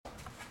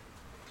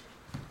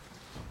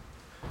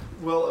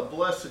Well, a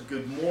blessed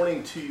good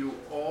morning to you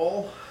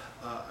all.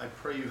 I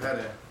pray you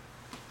had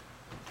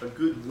a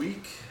good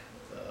week.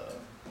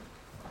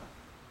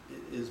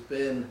 It has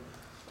been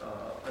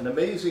an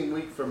amazing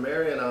week for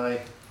Mary and I.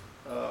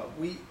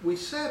 We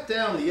sat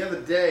down the other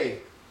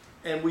day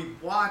and we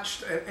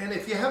watched, and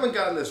if you haven't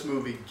gotten this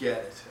movie, get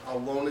it.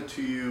 I'll loan it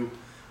to you.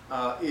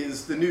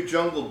 Is the new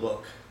Jungle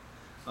Book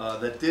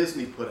that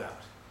Disney put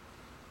out.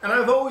 And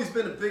I've always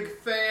been a big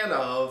fan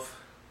of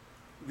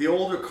the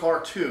older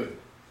cartoon.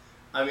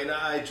 I mean,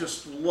 I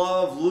just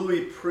love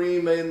Louis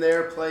Prima in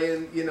there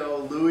playing,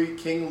 Louis,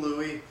 King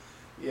Louis,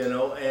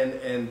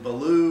 and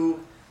Baloo,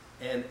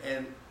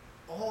 and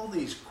all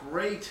these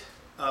great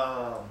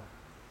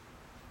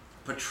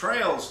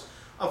portrayals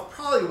of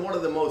probably one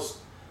of the most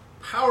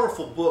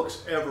powerful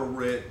books ever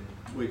written,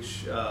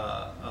 which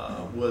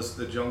was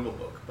The Jungle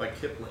Book by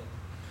Kipling.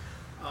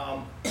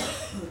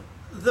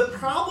 The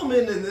problem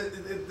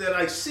that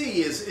I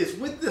see is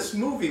with this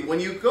movie, when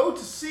you go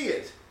to see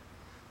it,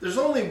 there's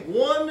only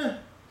one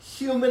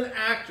human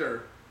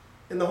actor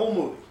in the whole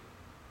movie.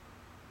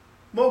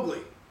 Mowgli.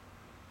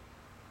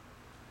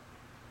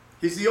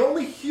 He's the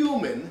only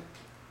human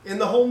in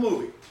the whole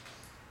movie.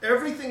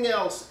 Everything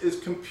else is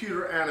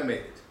computer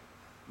animated.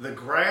 The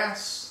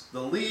grass, the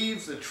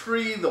leaves, the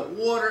tree, the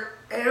water,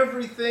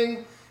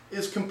 everything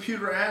is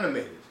computer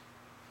animated.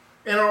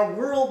 And our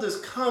world has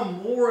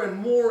come more and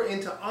more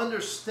into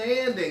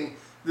understanding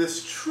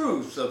this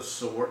truth of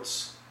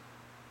sorts.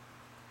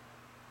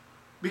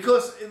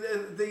 Because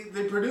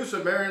the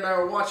producer, Mary and I,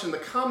 were watching the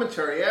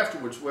commentary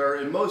afterwards, where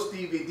in most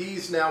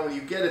DVDs now, when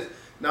you get it,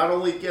 not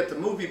only get the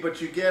movie, but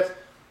you get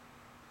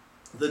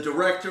the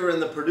director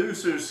and the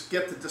producers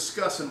get to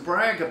discuss and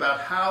brag about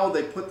how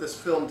they put this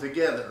film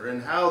together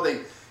and how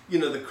they,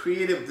 the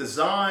creative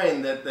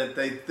design that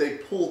they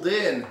pulled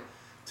in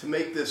to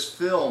make this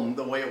film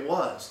the way it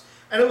was.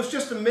 And it was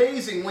just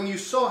amazing when you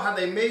saw how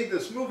they made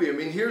this movie. I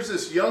mean, here's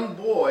this young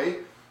boy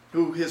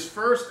who his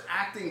first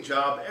acting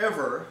job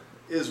ever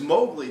is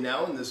Mowgli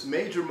now in this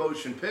major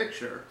motion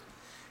picture,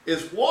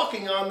 is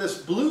walking on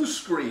this blue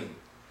screen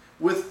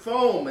with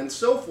foam and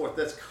so forth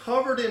that's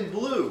covered in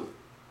blue.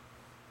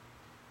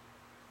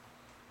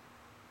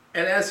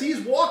 And as he's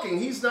walking,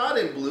 he's not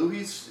in blue,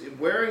 he's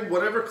wearing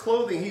whatever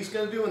clothing he's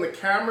going to do, and the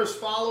camera's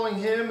following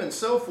him and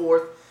so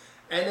forth.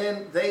 And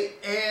then they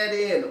add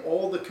in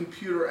all the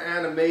computer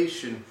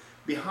animation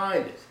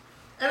behind it.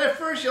 And at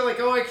first you're like,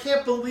 oh, I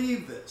can't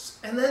believe this.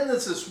 And then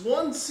there's this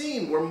one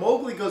scene where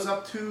Mowgli goes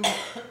up to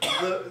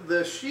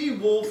the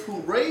she-wolf who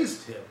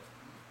raised him.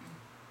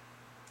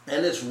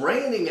 And it's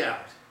raining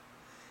out.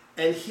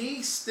 And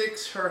he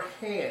sticks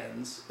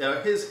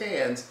his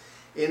hands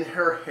in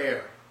her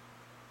hair.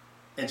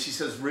 And she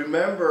says,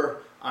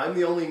 remember, I'm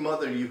the only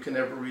mother you can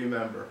ever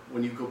remember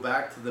when you go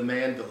back to the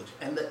man village.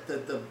 And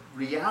the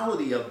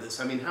reality of this,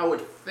 I mean, how it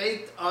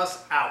faked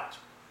us out.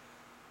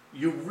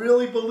 You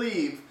really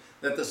believe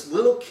that this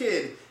little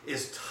kid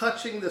is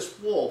touching this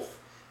wolf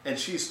and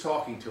she's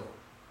talking to him.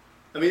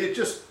 I mean, it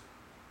just,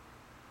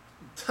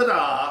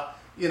 ta-da,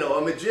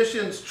 a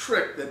magician's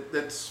trick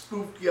that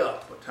spooked you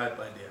up type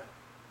idea.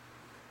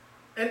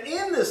 And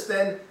in this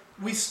then,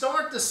 we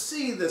start to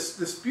see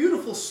this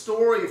beautiful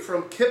story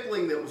from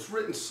Kipling that was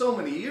written so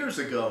many years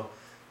ago.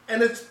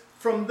 And it's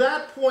from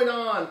that point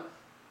on,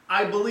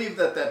 I believe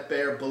that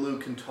bear Baloo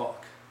can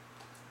talk.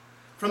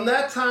 From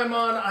that time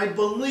on, I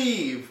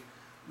believe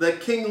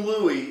that King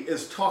Louis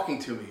is talking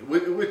to me,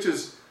 which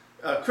is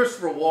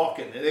Christopher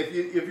Walken. And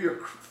if you're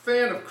a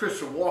fan of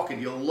Christopher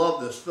Walken, you'll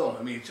love this film.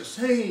 I mean, it's just,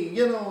 hey,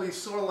 he's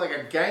sort of like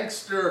a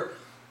gangster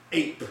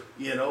ape,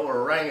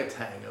 or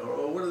orangutan,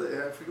 or what are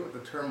they, I forget what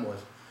the term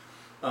was.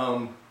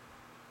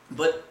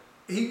 But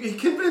he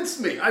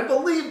convinced me. I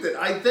believed it.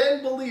 I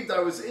then believed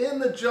I was in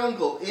the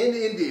jungle in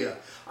India.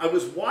 I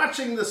was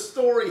watching the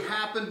story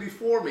happen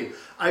before me.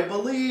 I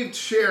believed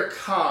Shere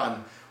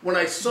Khan when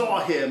I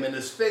saw him and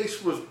his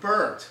face was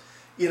burnt.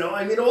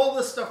 All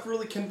this stuff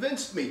really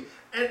convinced me.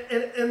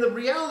 And the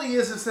reality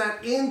is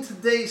that in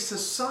today's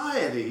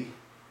society,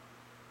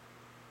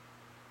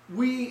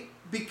 we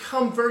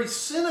become very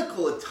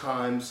cynical at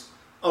times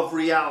of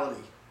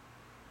reality.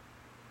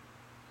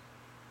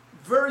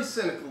 Very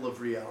cynical of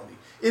reality.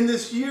 In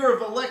this year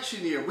of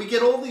election year, we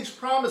get all these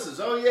promises.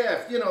 Oh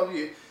yeah,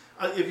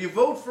 if you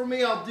vote for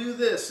me, I'll do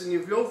this, and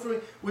you vote for me.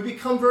 We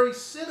become very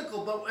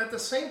cynical, but at the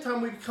same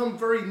time, we become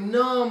very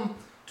numb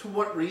to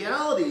what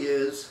reality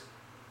is,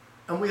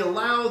 and we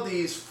allow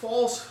these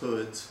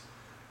falsehoods,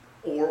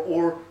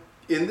 or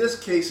in this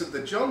case of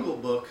the Jungle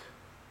Book,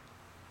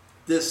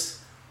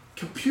 this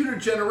computer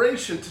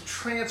generation to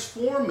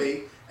transform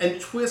me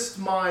and twist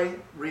my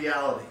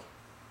reality.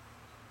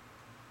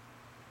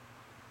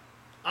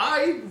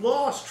 I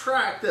lost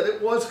track that it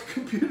was a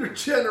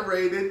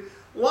computer-generated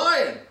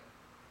lion.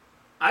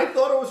 I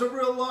thought it was a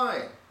real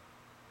lion.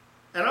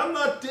 And I'm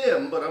not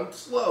dim, but I'm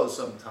slow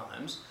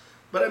sometimes.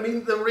 But I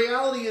mean, the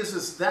reality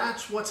is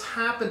that's what's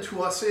happened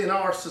to us in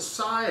our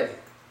society.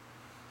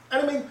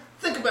 And I mean,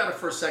 think about it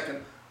for a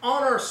second.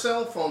 On our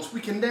cell phones, we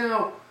can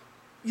now,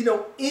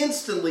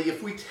 instantly,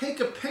 if we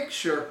take a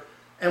picture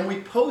and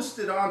we post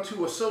it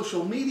onto a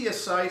social media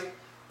site,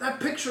 that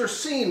picture is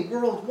seen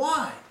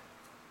worldwide.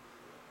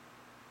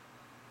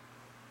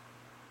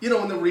 You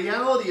know, in the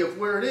reality of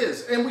where it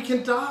is. And we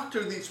can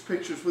doctor these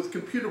pictures with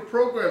computer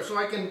programs, so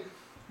I can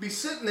be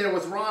sitting there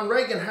with Ron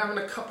Reagan having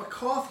a cup of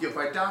coffee if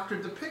I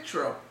doctored the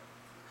picture up.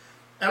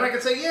 And I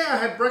can say, yeah, I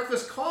had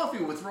breakfast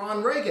coffee with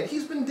Ron Reagan.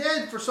 He's been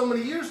dead for so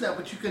many years now,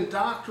 but you can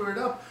doctor it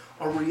up.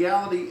 Our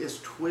reality is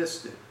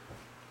twisted.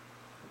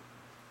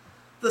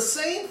 The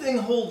same thing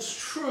holds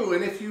true,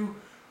 and if you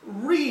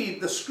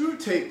read the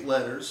Screwtape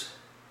Letters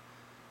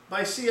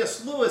by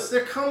C.S. Lewis,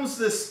 there comes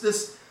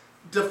this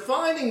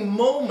defining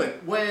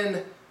moment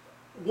when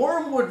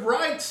Wormwood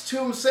writes to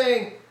him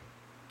saying,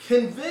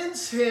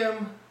 convince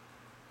him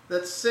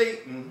that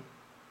Satan,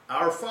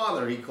 our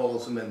father, he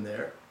calls him in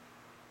there,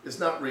 is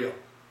not real.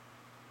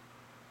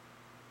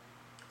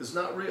 Is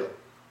not real.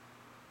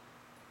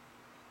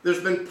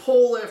 There's been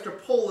poll after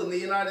poll in the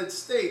United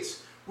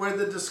States where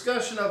the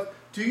discussion of,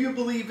 do you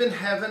believe in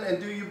heaven and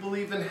do you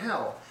believe in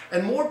hell?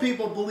 And more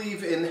people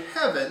believe in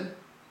heaven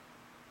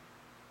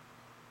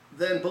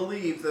than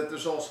believe that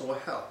there's also a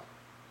hell.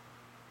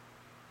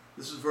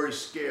 This is very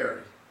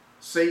scary.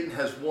 Satan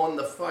has won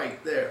the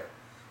fight there.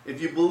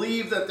 If you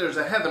believe that there's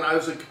a heaven,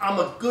 I'm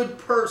a good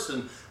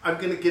person, I'm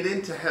going to get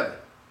into heaven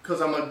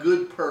because I'm a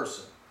good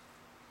person.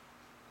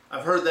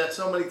 I've heard that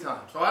so many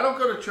times. So I don't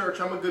go to church,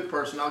 I'm a good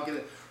person, I'll get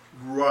it.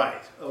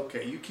 Right.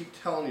 Okay, you keep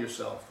telling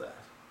yourself that.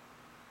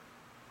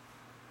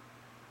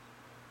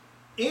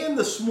 In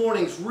this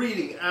morning's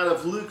reading out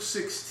of Luke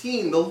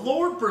 16, the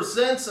Lord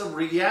presents a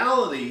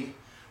reality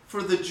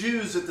for the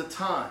Jews at the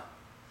time.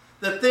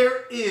 That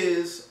there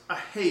is a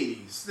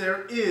Hades,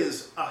 there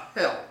is a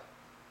hell.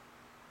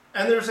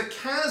 And there's a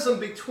chasm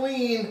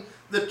between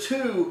the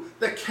two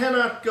that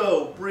cannot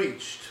go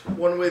breached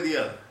one way or the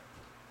other.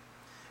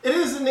 It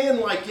isn't in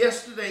like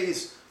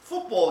yesterday's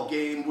football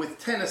game with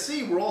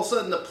Tennessee where all of a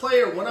sudden the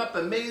player went up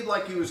and made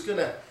like he was going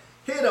to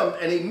hit him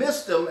and he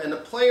missed him and the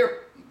player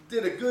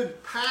did a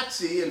good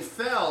patsy and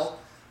fell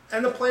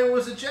and the player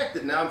was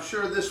ejected. Now I'm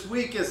sure this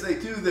week as they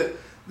do the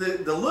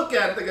look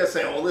at it, they're going to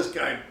say, oh, this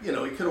guy, you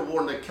know, he could have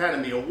won an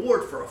Academy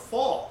Award for a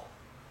fall.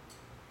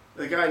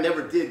 The guy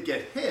never did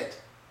get hit.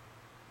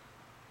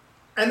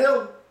 And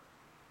they'll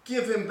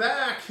give him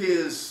back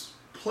his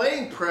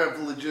playing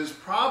privileges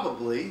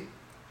probably.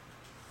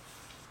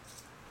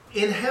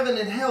 In heaven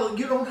and hell,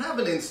 you don't have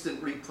an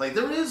instant replay.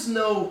 There is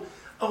no,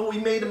 oh, we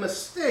made a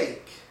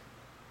mistake.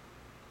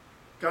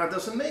 God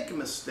doesn't make a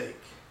mistake.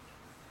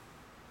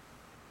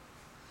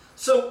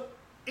 So,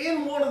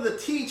 in one of the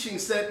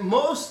teachings that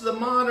most of the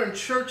modern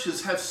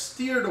churches have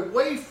steered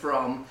away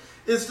from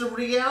is the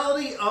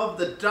reality of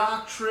the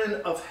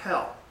doctrine of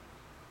hell.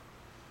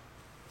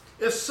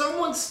 If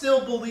someone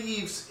still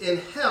believes in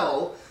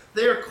hell,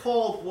 they're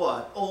called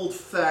what?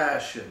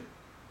 Old-fashioned,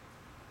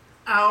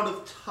 out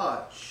of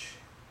touch,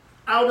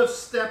 out of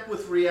step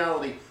with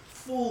reality,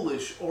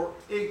 foolish or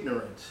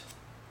ignorant.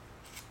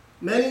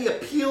 Many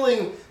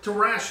appealing to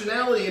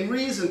rationality and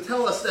reason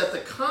tell us that the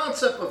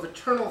concept of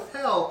eternal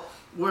hell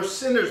where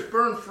sinners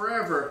burn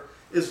forever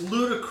is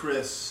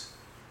ludicrous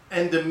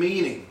and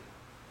demeaning.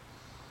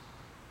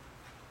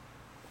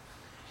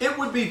 It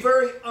would be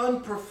very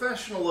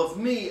unprofessional of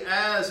me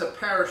as a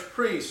parish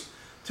priest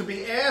to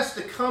be asked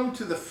to come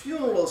to the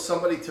funeral of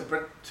somebody,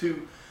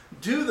 to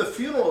do the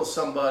funeral of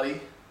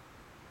somebody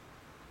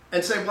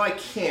and say, well, I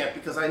can't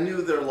because I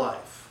knew their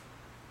life.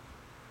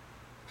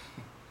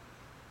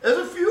 There's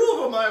a few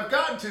of them I've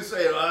gotten to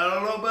say, I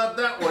don't know about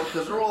that one,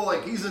 because they're all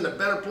like, he's in a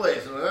better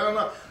place. And I don't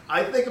know.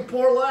 I think of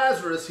poor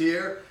Lazarus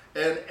here,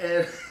 and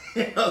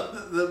you know,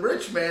 the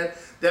rich man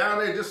down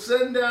there just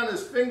sending down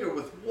his finger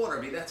with water.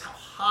 I mean, that's how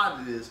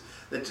hot it is.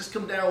 That just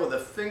come down with a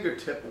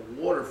fingertip of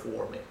water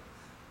for me,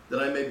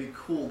 that I may be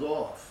cooled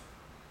off.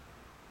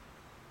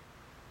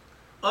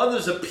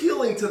 Others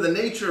appealing to the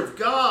nature of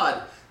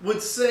God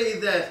would say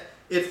that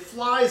it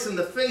flies in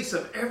the face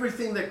of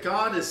everything that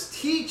God is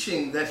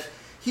teaching, that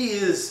he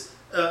is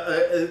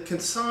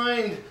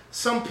consigned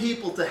some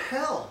people to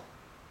hell.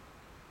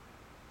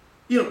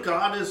 You know,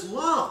 God is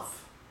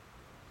love,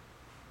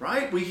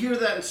 right? We hear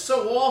that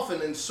so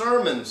often in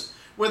sermons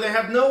where they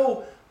have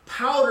no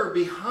powder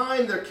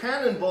behind their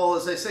cannonball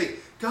as they say,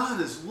 God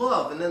is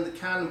love, and then the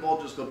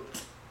cannonball just goes.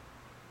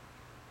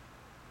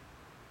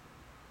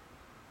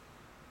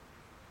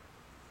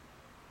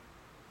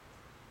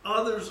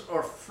 Others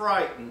are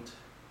frightened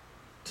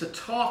to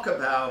talk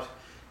about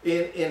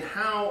in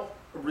how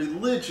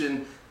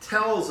religion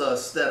tells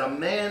us that a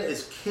man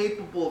is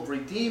capable of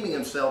redeeming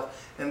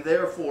himself, and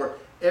therefore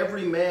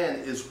every man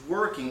is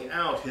working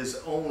out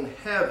his own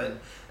heaven,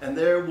 and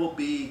there will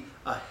be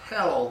a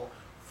hell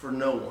for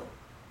no one.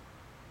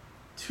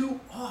 Too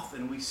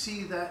often we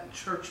see that in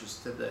churches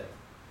today.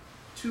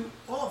 Too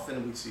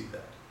often we see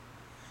that.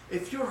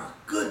 If you're a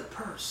good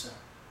person,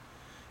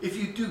 if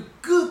you do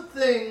good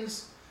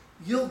things,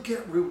 you'll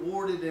get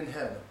rewarded in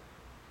heaven.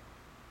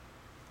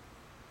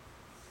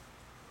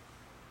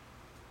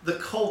 The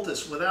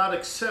cultists, without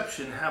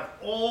exception, have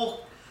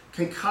all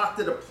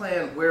concocted a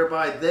plan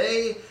whereby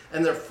they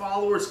and their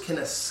followers can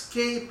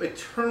escape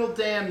eternal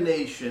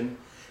damnation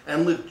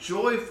and live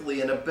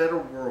joyfully in a better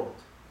world.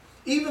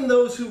 Even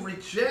those who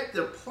reject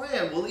their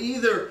plan will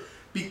either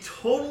be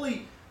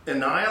totally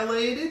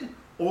annihilated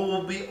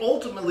or will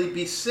ultimately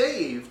be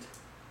saved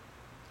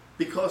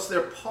because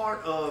they're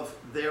part of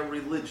their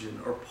religion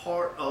or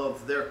part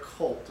of their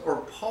cult or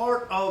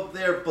part of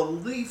their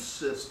belief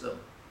system.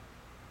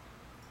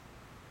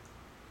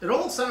 It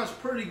all sounds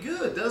pretty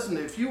good, doesn't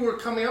it? If you were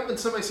coming up and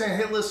somebody saying,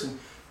 hey, listen,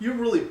 you're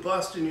really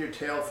busting your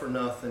tail for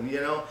nothing,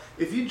 you know?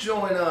 If you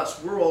join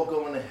us, we're all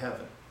going to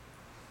heaven.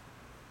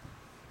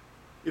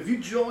 If you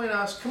join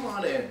us, come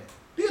on in.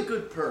 Be a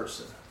good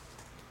person.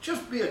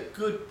 Just be a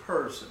good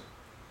person.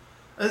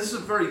 And this is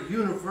a very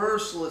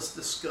universalist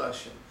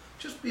discussion.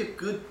 Just be a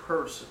good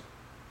person.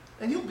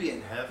 And you'll be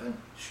in heaven,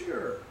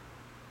 sure.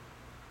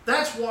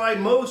 That's why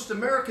most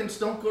Americans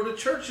don't go to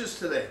churches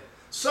today.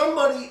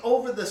 Somebody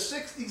over the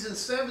 60s and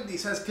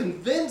 70s has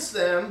convinced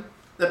them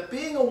that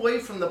being away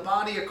from the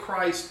body of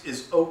Christ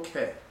is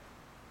okay,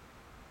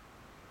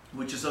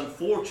 which is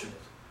unfortunate.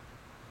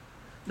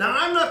 Now,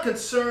 I'm not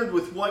concerned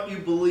with what you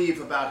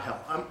believe about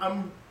hell.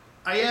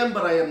 I am,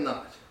 but I am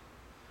not.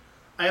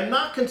 I am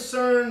not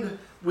concerned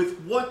with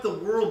what the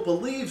world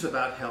believes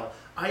about hell.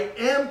 I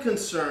am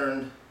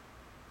concerned,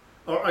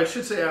 or I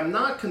should say I'm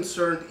not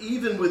concerned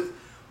even with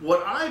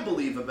what I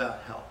believe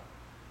about hell.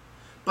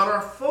 But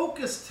our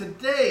focus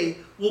today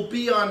will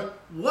be on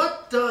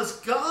what does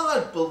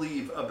God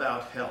believe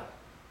about hell?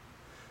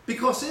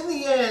 Because in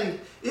the end,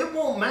 it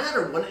won't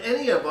matter what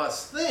any of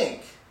us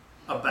think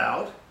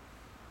about.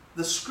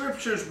 The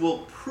scriptures will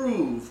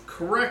prove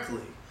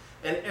correctly,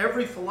 and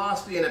every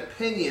philosophy and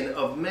opinion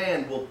of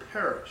man will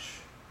perish.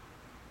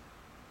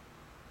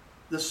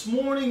 This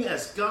morning,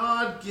 as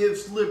God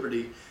gives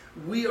liberty,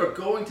 we are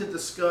going to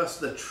discuss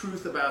the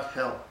truth about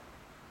hell.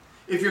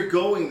 If you're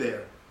going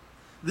there,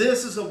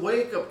 this is a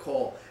wake-up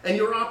call and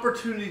your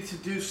opportunity to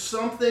do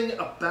something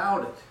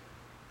about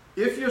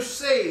it. If you're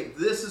saved,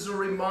 this is a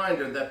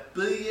reminder that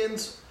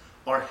billions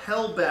are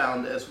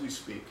hell-bound as we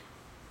speak.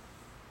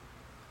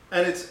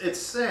 And it's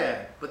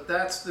sad, but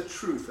that's the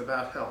truth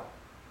about hell.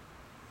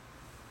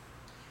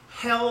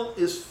 Hell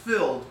is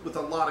filled with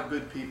a lot of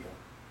good people.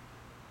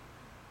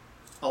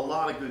 A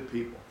lot of good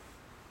people.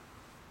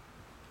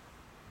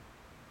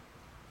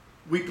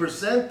 We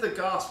present the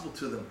gospel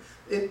to them.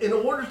 In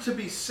order to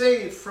be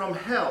saved from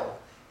hell,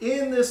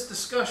 in this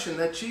discussion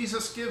that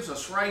Jesus gives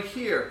us right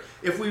here,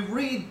 if we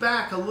read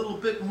back a little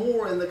bit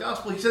more in the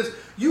gospel, he says,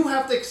 you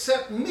have to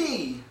accept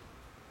me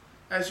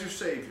as your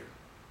Savior.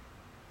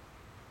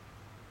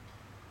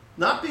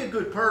 Not be a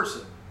good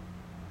person.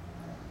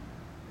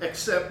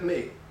 Accept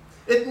me.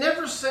 It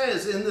never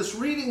says in this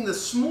reading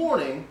this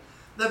morning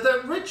that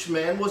that rich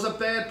man was a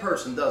bad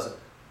person, does it?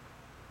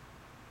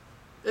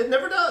 It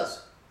never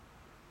does.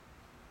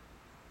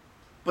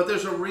 But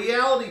there's a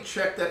reality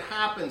check that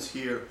happens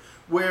here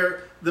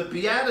where the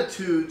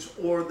Beatitudes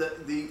or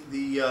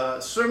the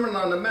Sermon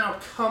on the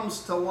Mount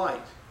comes to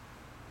light.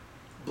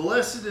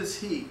 Blessed is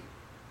he.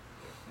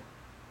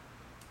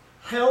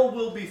 Hell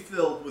will be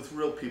filled with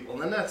real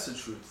people, and that's the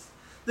truth.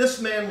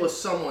 This man was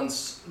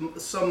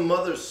some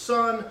mother's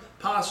son.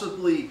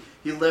 Possibly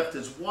he left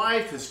his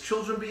wife, his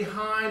children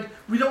behind.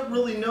 We don't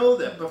really know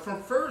that. But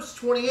from verse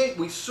 28,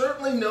 we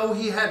certainly know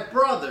he had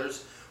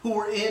brothers who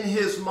were in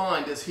his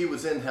mind as he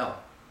was in hell.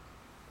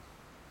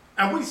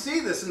 And we see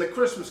this in the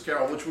Christmas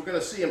Carol, which we're going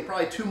to see in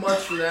probably 2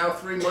 months from now,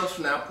 3 months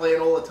from now, playing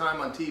all the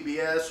time on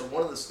TBS or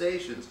one of the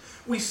stations.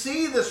 We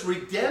see this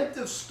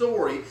redemptive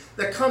story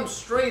that comes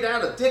straight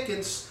out of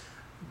Dickens,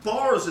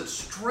 borrows it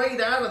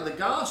straight out of the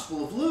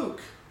Gospel of Luke,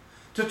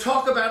 to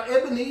talk about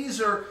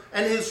Ebenezer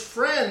and his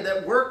friend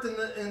that worked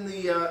in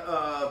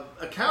the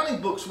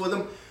accounting books with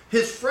him.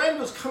 His friend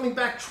was coming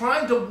back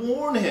trying to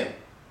warn him.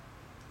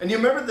 And you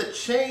remember the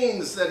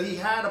chains that he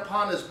had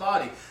upon his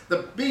body.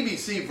 The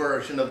BBC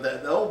version of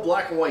that, the old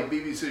black and white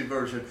BBC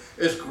version,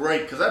 is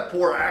great because that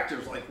poor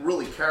actor's like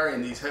really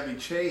carrying these heavy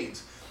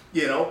chains,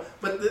 you know.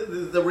 But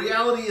the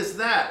reality is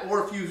that,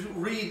 or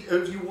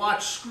if you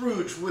watch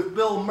Scrooge with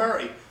Bill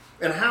Murray,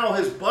 and how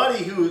his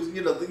buddy, who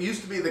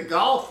used to be the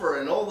golfer,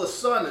 and all of a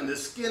sudden, and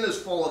his skin has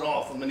fallen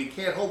off him, and he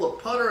can't hold a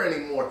putter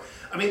anymore.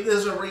 I mean,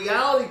 there's a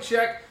reality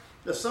check.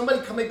 There's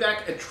somebody coming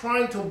back and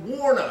trying to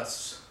warn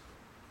us.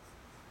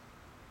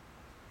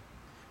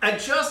 And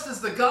just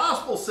as the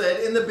gospel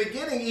said in the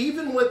beginning,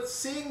 even with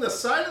seeing the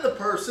sight of the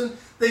person,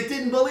 they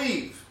didn't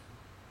believe.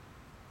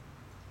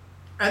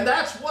 And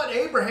that's what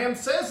Abraham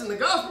says in the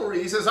gospel.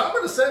 He says, I'm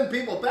going to send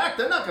people back.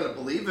 They're not going to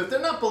believe. If they're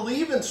not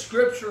believing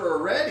Scripture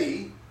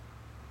already,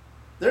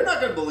 they're not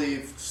going to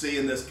believe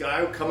seeing this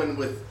guy coming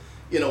with,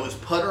 his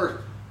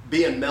putter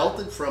being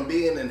melted from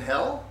being in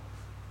hell.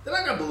 They're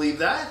not going to believe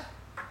that.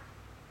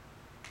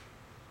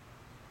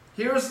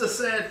 Here's the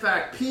sad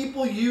fact.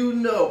 People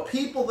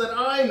people that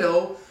I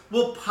know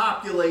will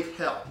populate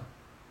hell.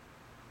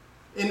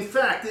 In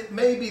fact, it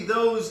may be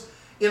those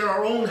in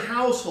our own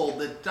household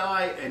that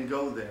die and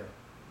go there.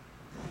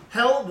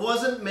 Hell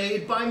wasn't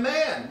made by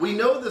man. We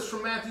know this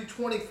from Matthew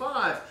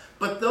 25.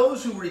 But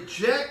those who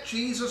reject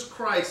Jesus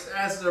Christ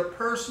as their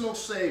personal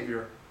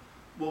Savior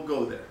will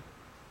go there.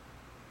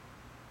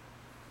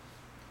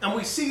 And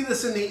we see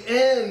this in the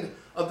end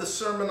of the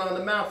Sermon on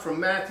the Mount from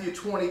Matthew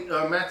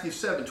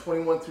 7,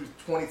 21 through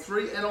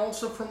 23, and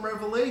also from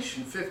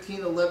Revelation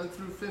 15, 11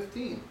 through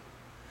 15.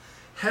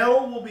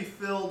 Hell will be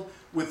filled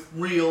with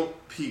real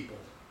people.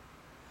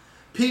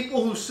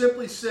 People who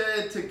simply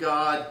said to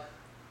God,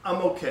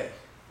 I'm okay.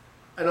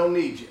 I don't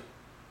need you.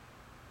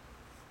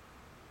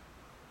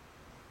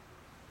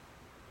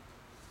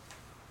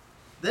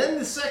 Then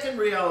the second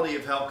reality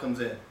of hell comes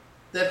in,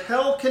 that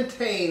hell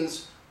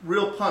contains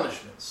real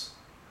punishments.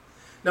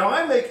 Now,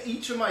 I make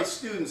each of my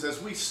students, as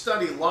we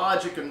study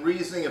logic and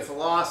reasoning and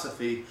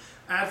philosophy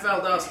at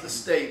Valdosta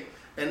State,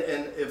 and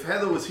if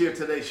Heather was here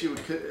today, she would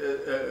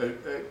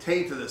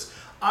attain to this.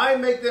 I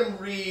make them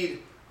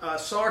read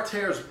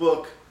Sartre's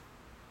book,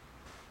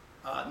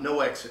 No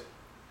Exit.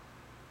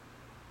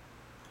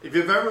 If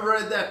you've ever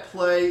read that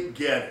play,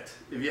 get it.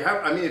 If you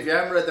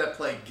haven't read that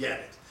play, get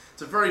it.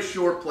 It's a very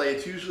short play.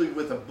 It's usually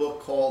with a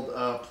book called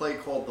play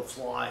called The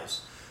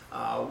Flies,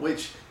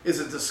 which is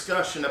a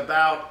discussion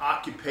about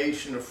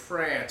occupation of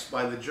France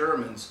by the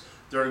Germans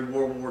during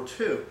World War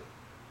II.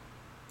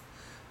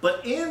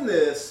 But in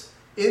this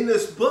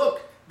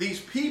book, these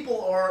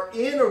people are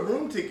in a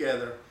room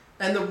together,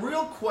 and the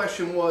real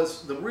question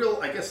was, the real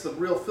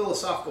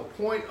philosophical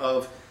point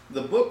of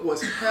the book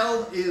was,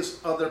 hell is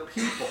other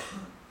people.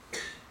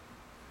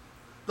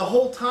 The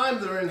whole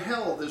time they're in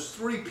hell, there's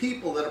three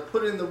people that are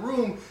put in the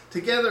room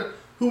together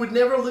who would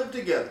never live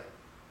together.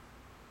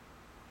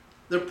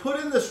 They're put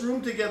in this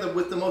room together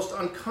with the most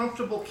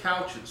uncomfortable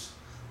couches.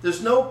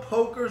 There's no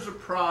pokers or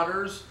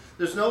prodders.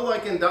 There's no,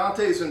 like in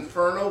Dante's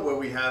Inferno, where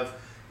we have,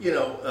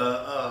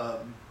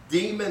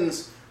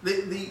 demons.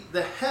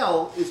 The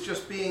hell is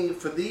just being,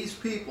 for these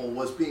people,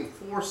 was being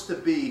forced to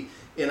be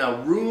in a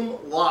room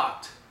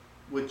locked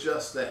with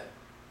just them.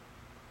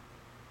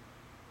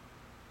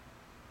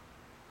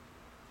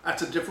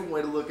 That's a different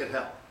way to look at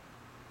hell.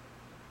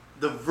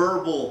 The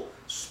verbal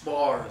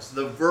spars,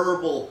 the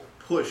verbal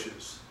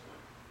pushes.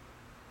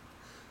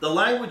 The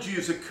language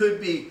user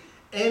could be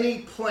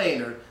any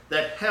plainer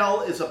that hell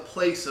is a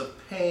place of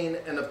pain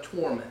and of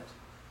torment.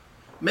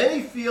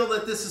 Many feel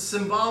that this is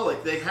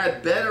symbolic. They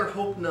had better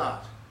hope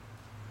not.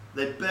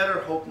 They better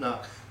hope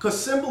not. Because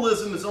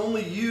symbolism is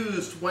only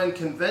used when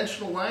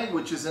conventional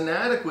language is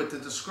inadequate to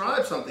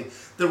describe something.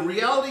 The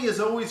reality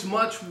is always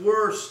much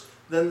worse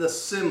than the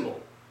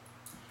symbol.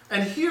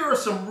 And here are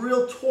some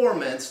real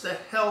torments that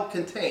hell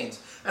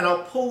contains. And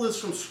I'll pull this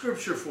from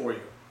Scripture for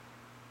you.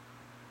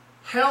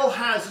 Hell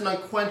has an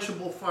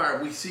unquenchable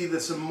fire. We see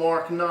this in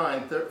Mark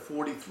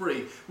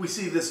 9:43. We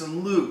see this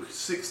in Luke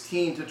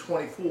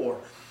 16-24.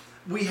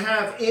 We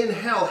have in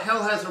hell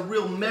has a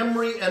real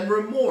memory and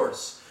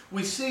remorse.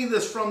 We see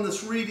this from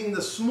this reading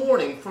this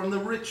morning from the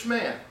rich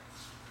man.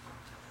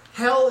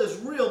 Hell is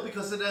real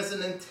because it has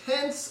an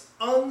intense,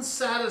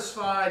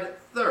 unsatisfied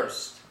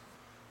thirst.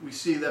 We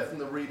see that from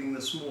the reading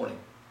this morning.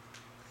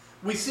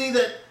 We see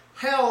that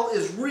hell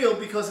is real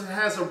because it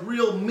has a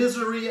real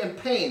misery and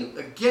pain.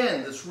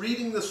 Again, this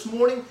reading this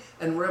morning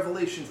and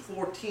Revelation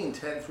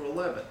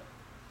 14:10-11.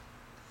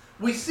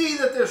 We see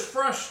that there's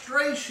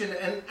frustration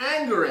and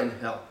anger in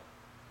hell.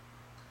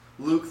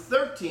 Luke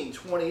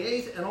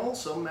 13:28 and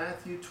also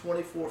Matthew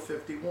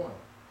 24:51.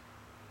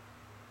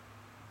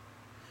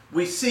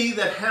 We see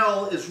that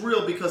hell is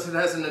real because it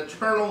has an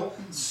eternal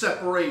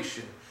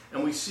separation.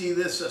 And we see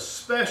this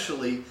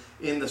especially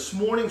in this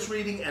morning's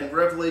reading and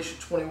Revelation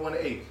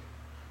 21:8.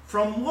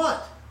 From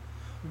what?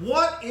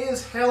 What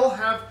is hell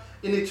have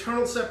an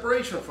eternal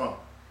separation from?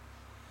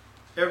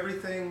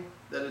 Everything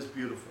that is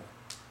beautiful.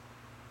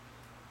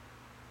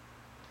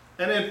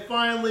 And then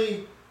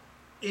finally,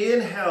 in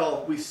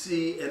hell we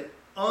see an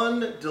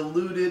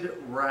undiluted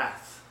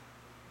wrath.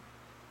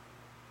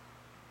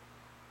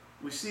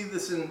 We see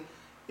this in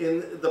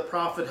the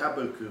prophet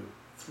Habakkuk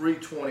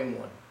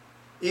 3:21.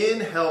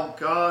 In hell,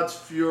 God's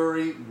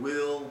fury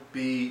will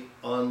be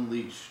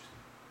unleashed.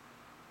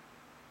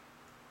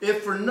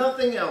 If for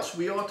nothing else,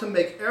 we ought to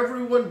make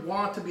everyone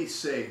want to be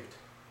saved.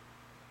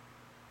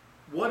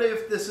 What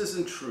if this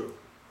isn't true?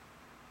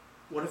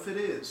 What if it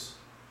is?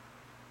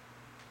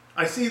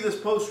 I see this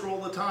poster all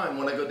the time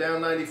when I go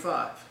down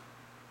 95.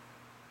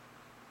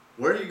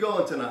 Where are you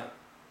going tonight?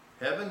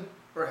 Heaven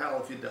or hell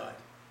if you died?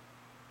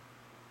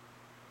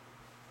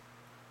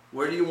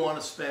 Where do you want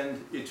to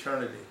spend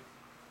eternity?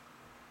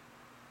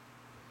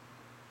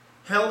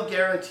 Hell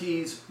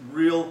guarantees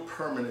real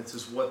permanence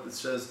is what it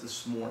says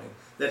this morning.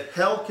 That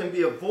hell can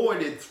be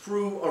avoided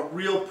through a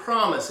real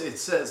promise, it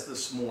says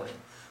this morning.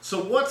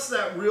 So what's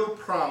that real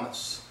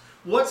promise?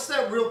 What's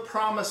that real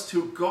promise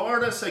to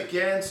guard us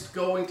against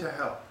going to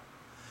hell?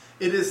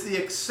 It is the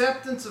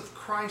acceptance of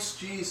Christ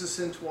Jesus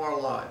into our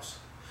lives.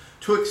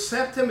 To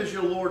accept him as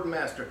your Lord and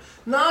Master.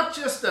 Not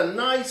just a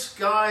nice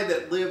guy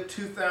that lived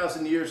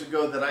 2,000 years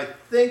ago that I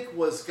think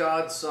was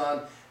God's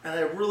son. And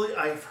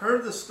I've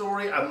heard the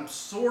story, I'm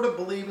sort of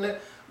believing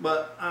it.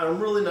 but I'm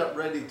really not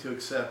ready to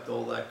accept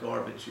all that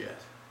garbage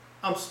yet.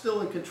 I'm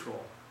still in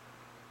control.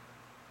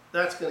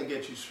 That's going to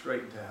get you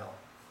straight into hell.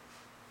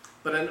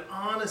 But an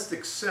honest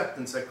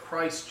acceptance that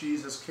Christ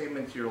Jesus came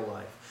into your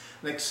life,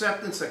 an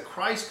acceptance that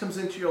Christ comes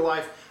into your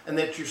life and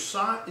that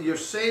you're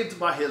saved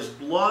by His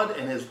blood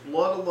and His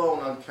blood alone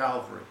on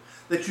Calvary,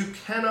 that you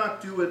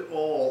cannot do it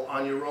all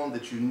on your own,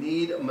 that you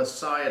need a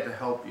Messiah to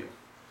help you.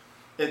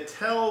 It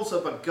tells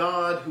of a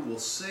God who will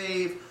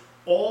save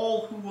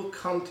all who will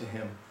come to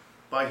Him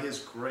by His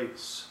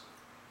grace.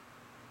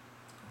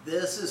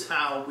 This is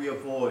how we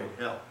avoid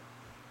hell.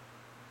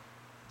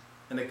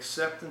 An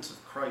acceptance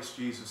of Christ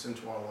Jesus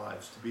into our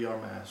lives to be our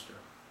master,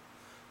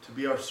 to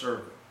be our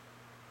servant.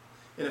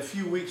 In a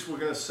few weeks, we're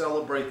going to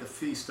celebrate the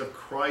feast of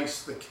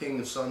Christ the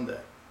King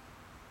Sunday.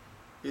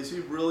 Is He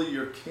really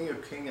your King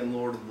of Kings and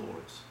Lord of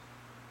Lords?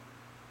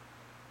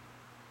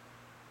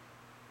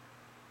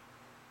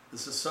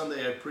 This is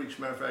Sunday I preached,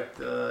 matter of fact,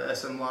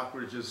 S.M.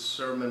 Lockridge's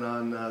sermon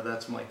on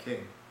That's My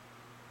King.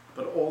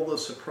 But all the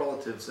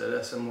superlatives that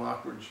S.M.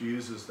 Lockridge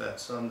uses that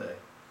Sunday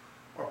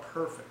are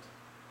perfect.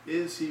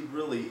 Is He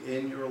really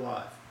in your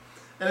life?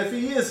 And if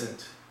He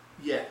isn't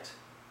yet,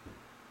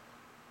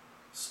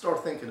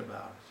 start thinking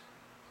about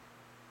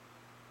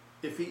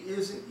it. If He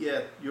isn't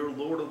yet your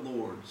Lord of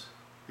Lords,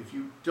 if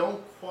you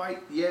don't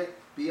quite yet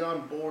be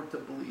on board to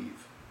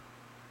believe,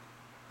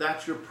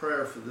 that's your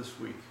prayer for this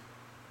week.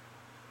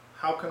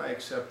 How can I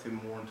accept Him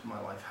more into my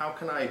life? How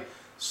can I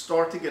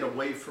start to get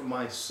away from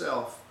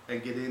myself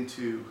and get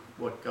into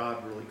what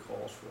God really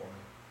calls for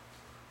me?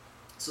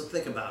 So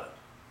think about it.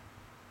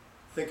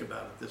 Think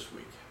about it this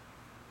week.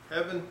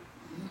 Heaven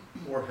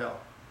or hell?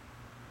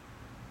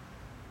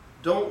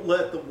 Don't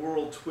let the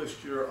world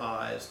twist your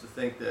eyes to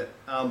think that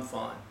I'm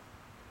fine,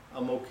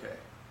 I'm okay,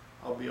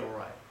 I'll be all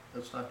right.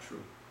 That's not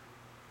true.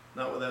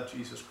 Not without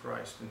Jesus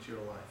Christ into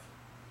your life.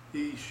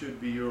 He should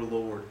be your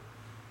Lord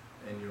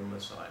and your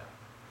Messiah.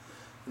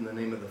 In the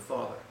name of the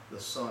Father, the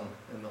Son,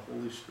 and the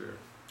Holy Spirit.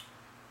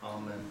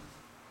 Amen.